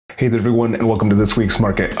Hey there everyone, and welcome to this week's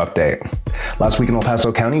market update. Last week in El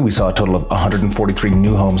Paso County, we saw a total of 143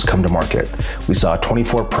 new homes come to market. We saw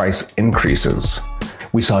 24 price increases.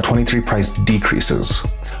 We saw 23 price decreases.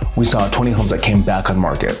 We saw 20 homes that came back on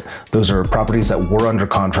market. Those are properties that were under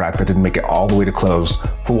contract that didn't make it all the way to close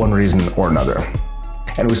for one reason or another.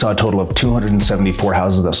 And we saw a total of 274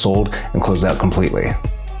 houses that sold and closed out completely.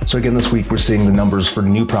 So again, this week we're seeing the numbers for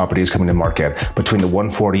new properties coming to market between the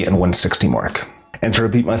 140 and 160 mark. And to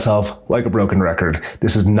repeat myself, like a broken record,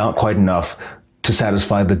 this is not quite enough to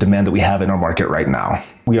satisfy the demand that we have in our market right now.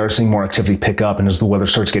 We are seeing more activity pick up, and as the weather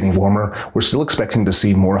starts getting warmer, we're still expecting to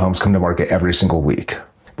see more homes come to market every single week.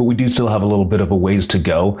 But we do still have a little bit of a ways to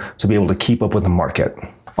go to be able to keep up with the market.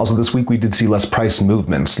 Also this week we did see less price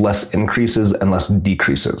movements, less increases and less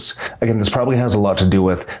decreases. Again, this probably has a lot to do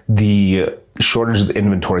with the shortage of the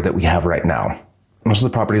inventory that we have right now. Most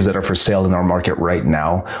of the properties that are for sale in our market right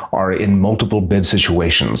now are in multiple bid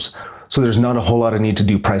situations. So there's not a whole lot of need to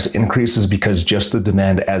do price increases because just the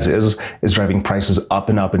demand as is driving prices up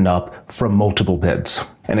and up and up from multiple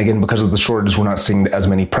bids. And again, because of the shortage, we're not seeing as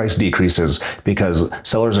many price decreases because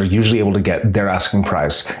sellers are usually able to get their asking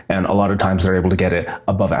price, and a lot of times they're able to get it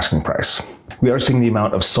above asking price. We are seeing the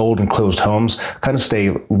amount of sold and closed homes kind of stay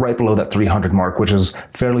right below that 300 mark, which is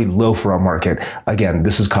fairly low for our market. Again,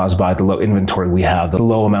 this is caused by the low inventory we have, the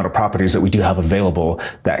low amount of properties that we do have available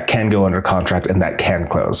that can go under contract and that can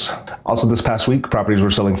close. Also this past week, properties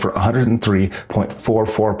were selling for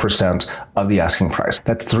 103.44% of the asking price.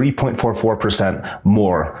 That's 3.44%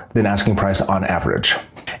 more than asking price on average.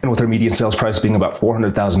 And with our median sales price being about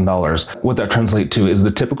 $400,000, what that translates to is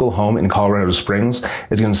the typical home in Colorado Springs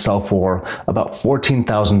is going to sell for about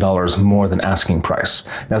 $14,000 more than asking price.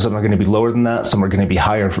 Now, some are going to be lower than that, some are going to be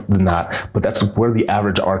higher than that, but that's where the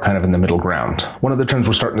average are kind of in the middle ground. One of the trends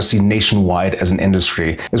we're starting to see nationwide as an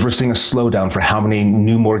industry is we're seeing a slowdown for how many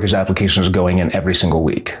new mortgage applications are going in every single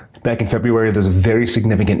week. Back in February, there's a very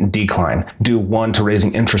significant decline due, one, to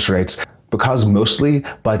raising interest rates, but caused mostly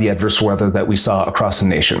by the adverse weather that we saw across the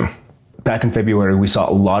nation. Back in February, we saw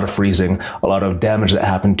a lot of freezing, a lot of damage that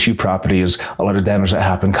happened to properties, a lot of damage that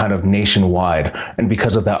happened kind of nationwide. And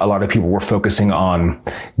because of that, a lot of people were focusing on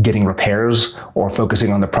getting repairs or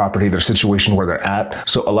focusing on the property, their situation where they're at.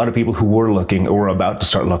 So a lot of people who were looking or were about to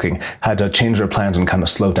start looking had to change their plans and kind of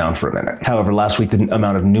slow down for a minute. However, last week, the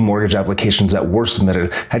amount of new mortgage applications that were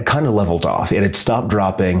submitted had kind of leveled off. It had stopped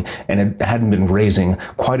dropping and it hadn't been raising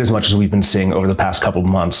quite as much as we've been seeing over the past couple of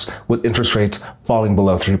months, with interest rates falling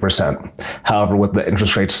below 3%. However, with the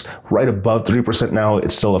interest rates right above 3% now,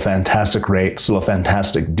 it's still a fantastic rate, still a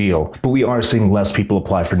fantastic deal. But we are seeing less people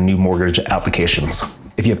apply for new mortgage applications.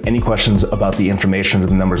 If you have any questions about the information or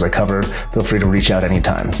the numbers I covered, feel free to reach out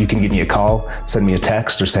anytime. You can give me a call, send me a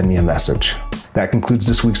text, or send me a message. That concludes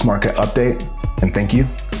this week's market update, and thank you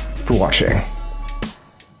for watching.